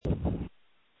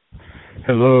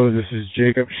Hello, this is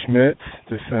Jacob Schmidt,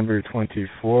 December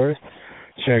 24th,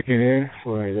 checking in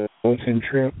for the Vinson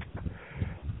trip,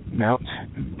 Mount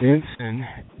Vinson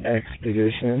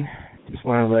expedition. Just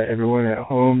want to let everyone at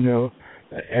home know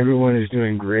that everyone is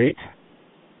doing great.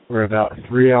 We're about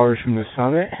 3 hours from the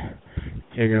summit,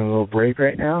 taking a little break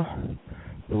right now.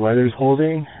 The weather's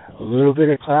holding, a little bit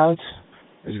of clouds.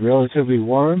 It's relatively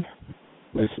warm,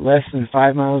 with less than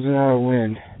 5 miles an hour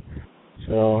wind.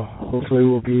 So hopefully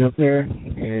we'll be up there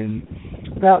in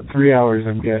about 3 hours,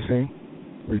 I'm guessing.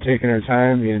 We're taking our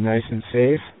time, being nice and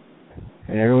safe,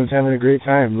 and everyone's having a great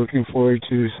time. Looking forward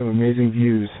to some amazing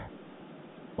views.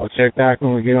 I'll check back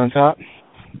when we get on top.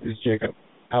 This is Jacob.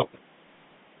 Out.